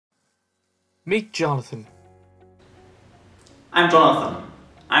Meet Jonathan. I'm Jonathan.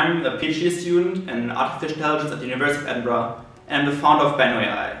 I'm a PhD student in Artificial Intelligence at the University of Edinburgh and I'm the founder of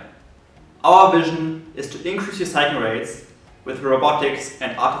bennu.ai. Our vision is to increase recycling rates with robotics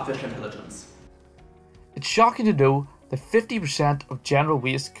and artificial intelligence. It's shocking to know that 50% of general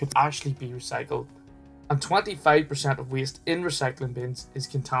waste could actually be recycled, and 25% of waste in recycling bins is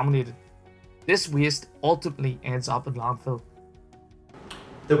contaminated. This waste ultimately ends up in landfill.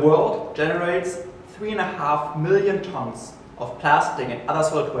 The world generates 3.5 million tons of plastic and other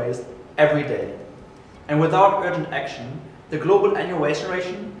solid waste every day. And without urgent action, the global annual waste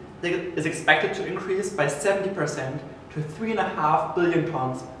generation is expected to increase by 70% to 3.5 billion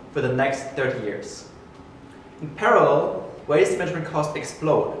tons for the next 30 years. In parallel, waste management costs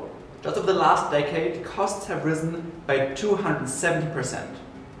explode. Just over the last decade, costs have risen by 270%.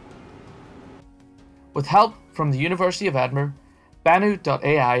 With help from the University of Edinburgh,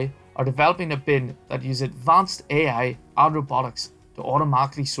 bennu.ai are developing a bin that uses advanced AI and robotics to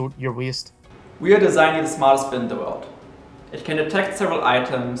automatically sort your waste. We are designing the smartest bin in the world. It can detect several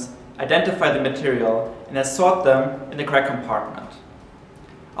items, identify the material, and then sort them in the correct compartment.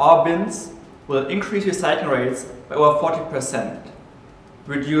 Our bins will increase recycling rates by over 40%,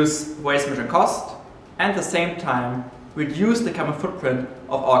 reduce waste management cost, and at the same time reduce the carbon footprint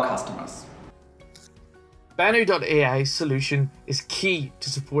of our customers. bennu.ai's solution is key to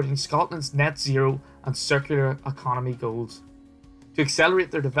supporting Scotland's net zero and circular economy goals. To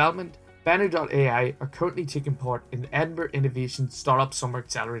accelerate their development, bennu.ai are currently taking part in the Edinburgh Innovation Startup Summer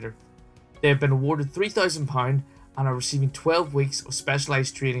Accelerator. They have been awarded £3,000 and are receiving 12 weeks of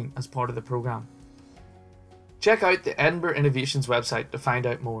specialised training as part of the programme. Check out the Edinburgh Innovations website to find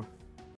out more.